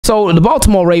So the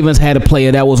Baltimore Ravens had a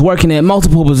player that was working at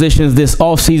multiple positions this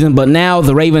offseason, but now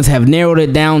the Ravens have narrowed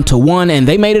it down to one, and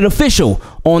they made it official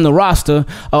on the roster.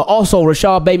 Also,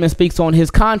 Rashad Bateman speaks on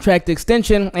his contract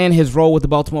extension and his role with the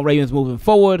Baltimore Ravens moving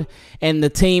forward, and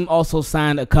the team also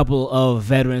signed a couple of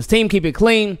veterans. Team, keep it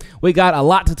clean. We got a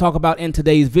lot to talk about in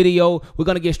today's video. We're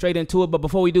going to get straight into it, but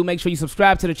before we do, make sure you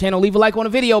subscribe to the channel. Leave a like on the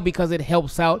video because it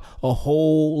helps out a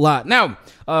whole lot. Now,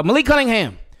 Malik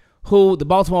Cunningham, who the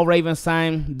Baltimore Ravens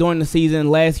signed during the season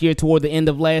last year, toward the end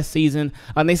of last season.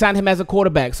 They signed him as a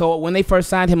quarterback. So when they first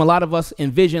signed him, a lot of us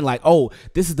envisioned like, oh,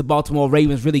 this is the Baltimore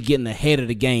Ravens really getting ahead of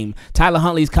the game. Tyler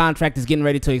Huntley's contract is getting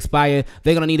ready to expire.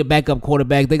 They're going to need a backup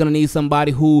quarterback. They're going to need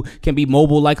somebody who can be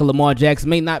mobile like a Lamar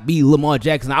Jackson. May not be Lamar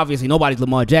Jackson. Obviously, nobody's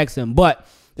Lamar Jackson, but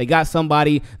they got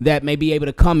somebody that may be able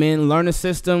to come in, learn the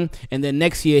system, and then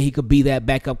next year he could be that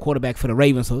backup quarterback for the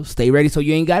Ravens. So stay ready so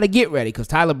you ain't got to get ready, because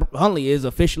Tyler Huntley is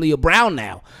officially a Brown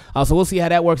now. So we'll see how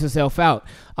that works itself out.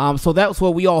 So that's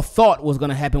what we all thought was going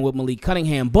to happen with Malik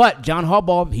Cunningham. But John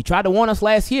Harbaugh, he tried to warn us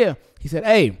last year. He said,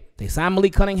 hey, they signed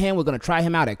Malik Cunningham. We're going to try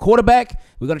him out at quarterback.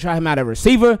 We're going to try him out at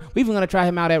receiver. We're even going to try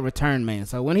him out at return man.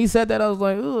 So when he said that, I was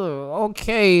like,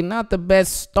 okay, not the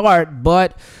best start,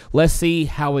 but let's see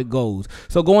how it goes.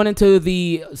 So going into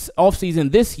the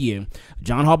offseason this year,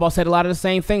 John Harbaugh said a lot of the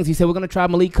same things. He said, we're going to try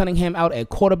Malik Cunningham out at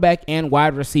quarterback and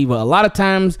wide receiver. A lot of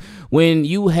times when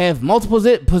you have multiple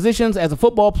positions as a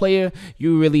football player,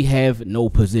 you really have no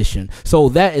position. So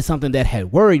that is something that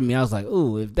had worried me. I was like,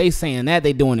 ooh, if they saying that,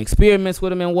 they doing experiments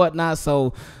with him and whatnot.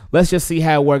 So let's just see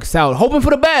how it works out. Hoping for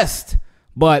the best.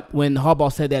 But when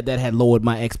Harbaugh said that, that had lowered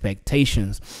my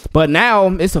expectations. But now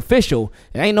it's official.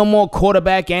 It ain't no more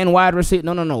quarterback and wide receiver.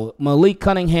 No. Malik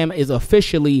Cunningham is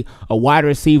officially a wide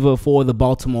receiver for the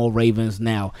Baltimore Ravens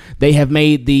now. They have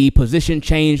made the position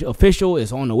change official.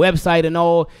 It's on the website and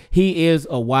all. He is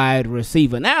a wide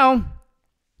receiver. Now,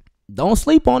 don't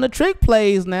sleep on the trick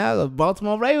plays now. The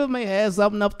Baltimore Ravens may have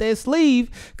something up their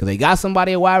sleeve because they got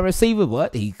somebody at wide receiver,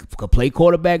 but he could play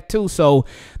quarterback too. So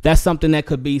that's something that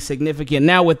could be significant.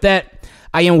 Now with that,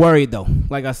 I am worried though.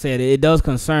 Like I said, it does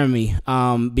concern me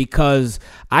because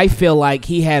I feel like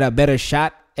he had a better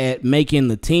shot at making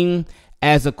the team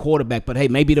as a quarterback. But hey,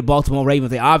 maybe the Baltimore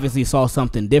Ravens, they obviously saw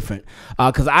something different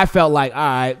because I felt like, all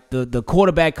right, the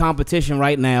quarterback competition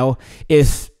right now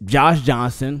is Josh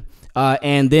Johnson,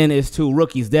 and then it's two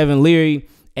rookies, Devin Leary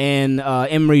and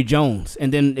Emory Jones.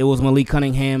 And then it was Malik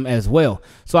Cunningham as well.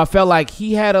 So I felt like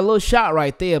he had a little shot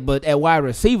right there. But at wide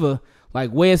receiver,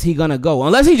 like, where's he going to go?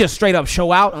 Unless he just straight up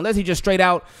show out. Unless he just straight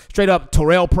up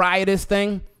Terrell Pryor this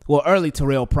thing. Well, early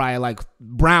Terrell Pryor, like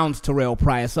Brown's Terrell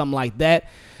Pryor, something like that.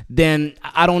 Then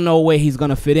I don't know where he's going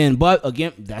to fit in. But,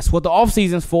 again, that's what the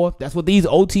offseason's for. That's what these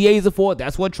OTAs are for.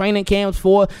 That's what training camp's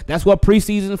for. That's what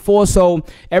preseason's for. So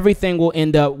everything will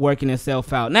end up working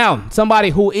itself out. Now, somebody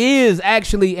who is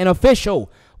actually an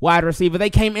official wide receiver. They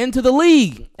came into the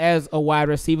league as a wide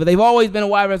receiver. They've always been a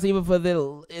wide receiver for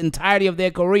the entirety of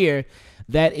their career.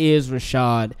 That is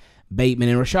Rashad Bateman.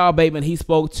 And Rashad Bateman, he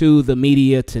spoke to the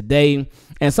media today.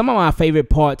 And some of my favorite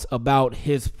parts about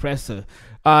his presser,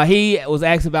 he was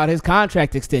asked about his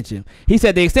contract extension. He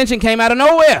said the extension came out of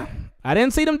nowhere. I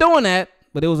didn't see them doing that,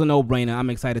 but it was a no-brainer. I'm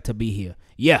excited to be here.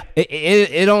 Yeah,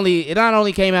 it not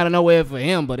only came out of nowhere for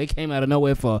him, but it came out of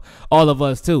nowhere for all of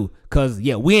us too. Because,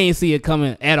 yeah, we ain't see it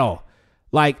coming at all.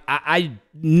 Like, I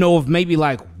know of maybe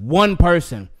like one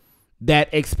person that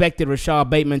expected Rashad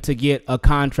Bateman to get a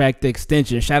contract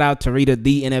extension. Shout out to Rita,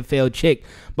 the NFL chick.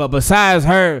 But besides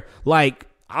her, like,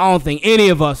 I don't think any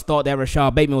of us thought that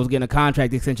Rashad Bateman was getting a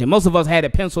contract extension. Most of us had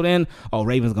it penciled in. Oh,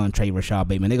 Ravens going to trade Rashad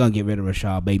Bateman. They're going to get rid of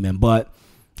Rashad Bateman. But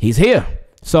he's here.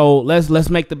 So let's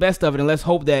make the best of it, and let's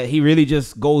hope that he really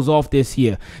just goes off this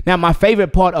year. Now, my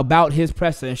favorite part about his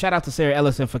presser, and shout out to Sarah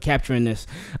Ellison for capturing this.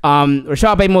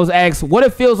 Rashad Bateman was asked what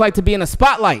it feels like to be in the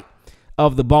spotlight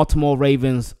of the Baltimore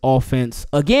Ravens offense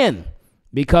again.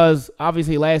 Because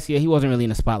obviously last year he wasn't really in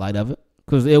the spotlight of it.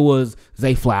 Because it was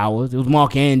Zay Flowers, it was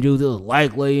Mark Andrews, it was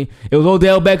Likely, it was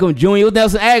Odell Beckham Jr., it was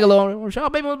Nelson Aguilar.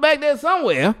 Rashad Bateman was back there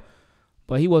somewhere,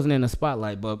 but he wasn't in the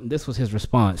spotlight. But this was his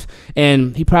response,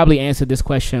 and he probably answered this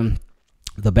question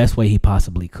the best way he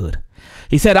possibly could.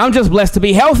 He said, "I'm just blessed to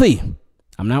be healthy.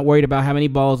 I'm not worried about how many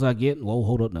balls I get." Whoa,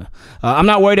 hold up now. I'm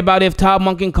not worried about if Todd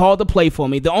Monken called the play for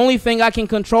me. The only thing I can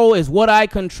control is what I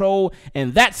control,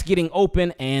 and that's getting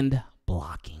open and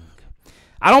blocking.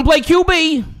 I don't play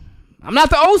QB. I'm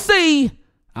not the OC.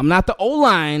 I'm not the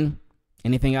O-line.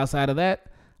 Anything outside of that,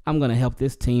 I'm going to help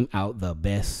this team out the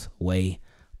best way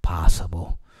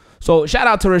possible. So shout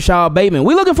out to Rashad Bateman.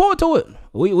 We're looking forward to it.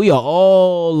 We are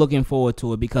all looking forward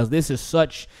to it because this is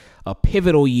such a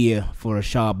pivotal year for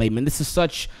Rashad Bateman. This is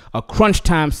such a crunch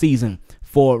time season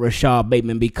for Rashad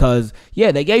Bateman because,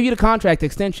 yeah, they gave you the contract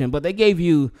extension, but they gave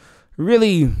you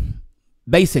really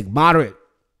basic, moderate,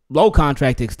 low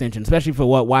contract extension, especially for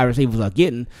what wide receivers are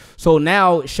getting. So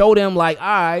now show them like, all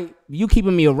right, you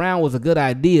keeping me around was a good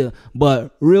idea,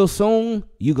 but real soon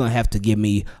you're going to have to give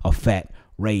me a fat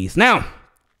raise. Now,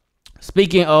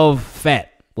 speaking of fat,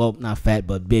 well, not fat,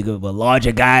 but bigger, but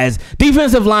larger guys,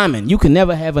 defensive linemen. You can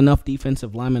never have enough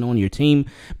defensive linemen on your team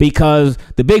because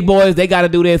the big boys, they got to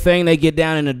do their thing. They get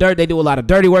down in the dirt. They do a lot of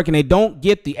dirty work, and they don't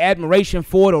get the admiration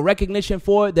for it or recognition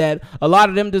for it that a lot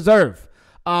of them deserve.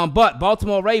 But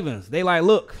Baltimore Ravens, they like,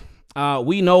 look,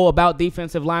 we know about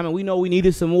defensive linemen. We know we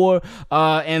needed some more,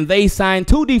 and they signed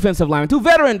two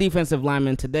veteran defensive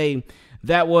linemen today.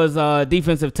 That was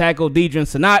defensive tackle Deidre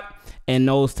Sanat and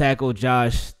nose tackle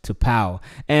Josh Tupou.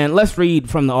 And let's read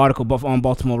from the article on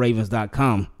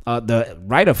BaltimoreRavens.com. The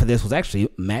writer for this was actually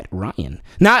Matt Ryan.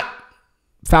 Not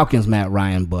Falcons Matt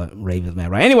Ryan, but Ravens Matt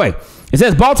Ryan. Anyway, it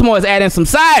says Baltimore is adding some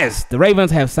size. The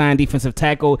Ravens have signed defensive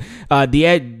tackle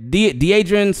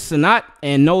Deidre Sanat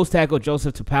and nose tackle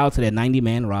Joseph Tupou to their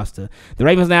 90-man roster. The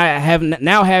Ravens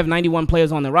now have 91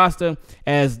 players on the roster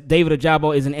as David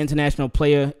Ojabo is an international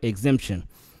player exemption.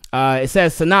 It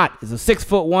says Sanat is a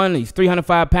 6'1". He's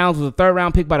 305 pounds. Was a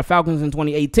third-round pick by the Falcons in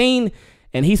 2018,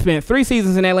 and he spent 3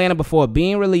 seasons in Atlanta before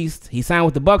being released. He signed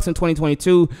with the Bucs in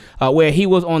 2022, where he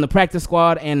was on the practice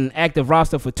squad and an active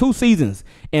roster for 2 seasons.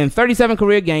 In 37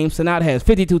 career games, Sanat has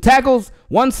 52 tackles,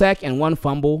 1 sack, and 1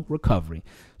 fumble recovery.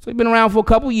 So he's been around for a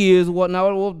couple years.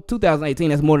 Well, 2018,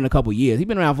 that's more than a couple years. He's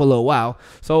been around for a little while.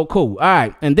 So cool. All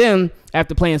right. And then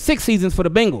after playing 6 seasons for the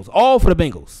Bengals, all for the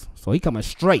Bengals. So he coming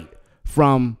straight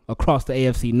from across the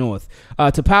AFC North.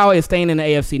 Tupou is staying in the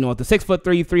AFC North. The 6'3",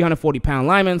 340-pound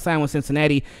lineman signed with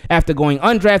Cincinnati after going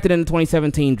undrafted in the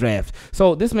 2017 draft.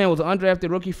 So this man was an undrafted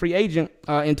rookie free agent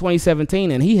in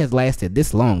 2017, and he has lasted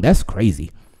this long. That's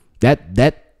crazy.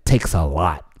 That takes a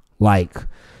lot. Like,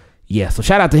 yeah, so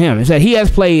shout out to him. He said he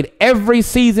has played every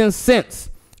season since,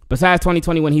 besides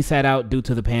 2020 when he sat out due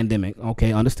to the pandemic.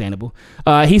 Okay, understandable.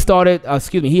 He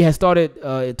has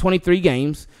started 23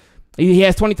 games. He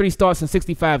has 23 starts in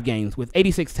 65 games with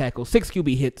 86 tackles, 6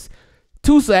 QB hits,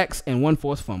 2 sacks, and 1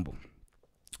 forced fumble.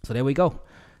 So there we go.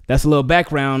 That's a little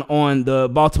background on the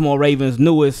Baltimore Ravens'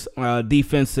 newest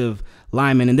defensive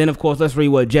lineman. And then, of course, let's read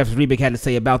what Jeff Zrebiec had to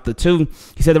say about the two.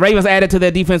 He said the Ravens added to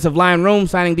their defensive line room,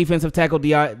 signing defensive tackle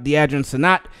Deidre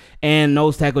Sanat and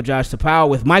nose tackle Josh Tupou.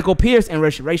 With Michael Pierce and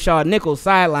Rashad Nichols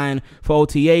sidelined for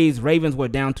OTAs, Ravens were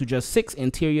down to just 6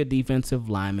 interior defensive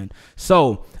linemen.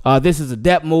 So this is a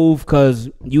depth move because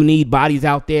you need bodies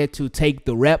out there to take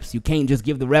the reps. You can't just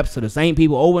give the reps to the same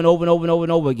people over and over and over and over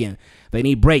and over again. They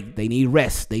need break. They need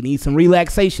rest. They need some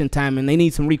relaxation time, and they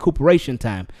need some recuperation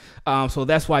time. So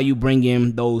that's why you bring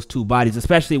in those two bodies,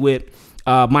 especially with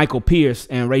Michael Pierce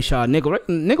and Rashad Nichols.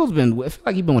 Nichols I feel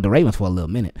like he's been with the Ravens for a little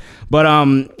minute. But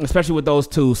especially with those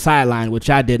two sidelined, which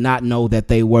I did not know that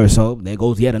they were. So there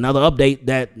goes yet another update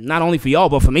that not only for y'all,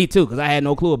 but for me too, because I had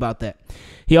no clue about that.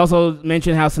 He also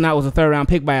mentioned how Sanat was a third-round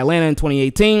pick by Atlanta in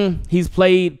 2018. He's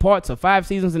played parts of 5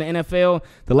 seasons in the NFL,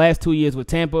 the last 2 years with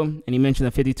Tampa, and he mentioned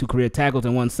the 52 career tackles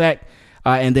and 1 sack.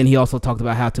 And then he also talked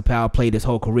about how Tupou played his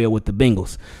whole career with the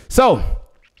Bengals. So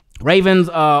Ravens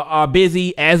are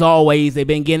busy as always. They've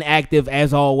been getting active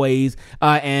as always.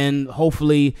 And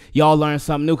hopefully y'all learned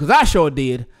something new, because I sure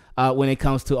did. When it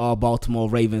comes to all Baltimore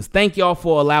Ravens. Thank y'all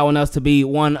for allowing us to be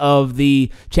one of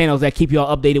the channels that keep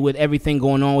y'all updated with everything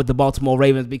going on with the Baltimore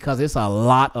Ravens, because it's a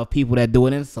lot of people that do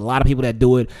it, and it's a lot of people that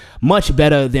do it much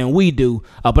better than we do.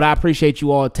 But I appreciate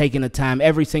you all taking the time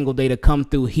every single day to come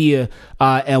through here,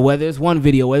 and whether it's one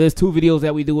video, whether it's 2 videos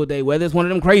that we do a day, whether it's one of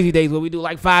them crazy days where we do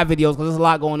like 5 videos, because there's a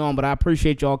lot going on. But I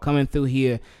appreciate y'all coming through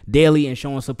here daily and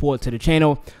showing support to the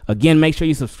channel. Again, make sure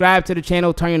you subscribe to the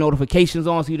channel, turn your notifications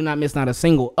on so you do not miss not a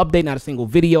single update, not a single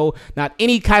video, not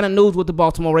any kind of news with the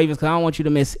Baltimore Ravens, because I don't want you to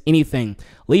miss anything.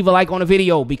 Leave a like on the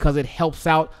video because it helps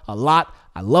out a lot.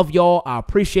 I love y'all. I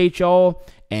appreciate y'all,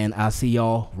 and I'll see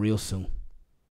y'all real soon.